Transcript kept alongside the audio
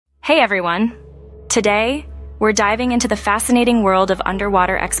Hey everyone! Today, we're diving into the fascinating world of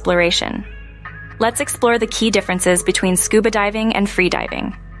underwater exploration. Let's explore the key differences between scuba diving and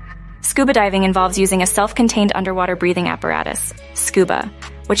freediving. Scuba diving involves using a self-contained underwater breathing apparatus, Scuba,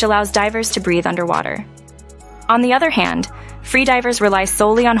 which allows divers to breathe underwater. On the other hand, freedivers rely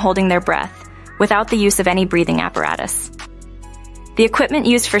solely on holding their breath, without the use of any breathing apparatus. The equipment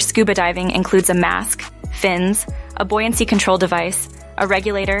used for scuba diving includes a mask, fins, a buoyancy control device, a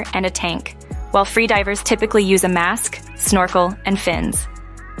regulator, and a tank, while freedivers typically use a mask, snorkel, and fins.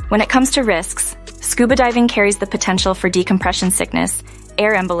 When it comes to risks, scuba diving carries the potential for decompression sickness,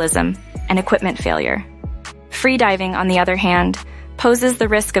 air embolism, and equipment failure. Freediving, on the other hand, poses the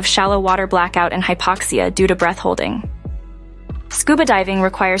risk of shallow water blackout and hypoxia due to breath holding. Scuba diving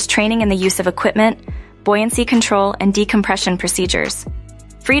requires training in the use of equipment, buoyancy control, and decompression procedures.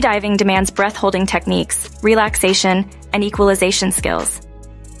 Freediving demands breath-holding techniques, relaxation, and equalization skills.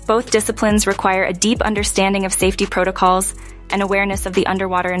 Both disciplines require a deep understanding of safety protocols and awareness of the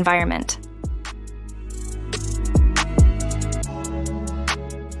underwater environment.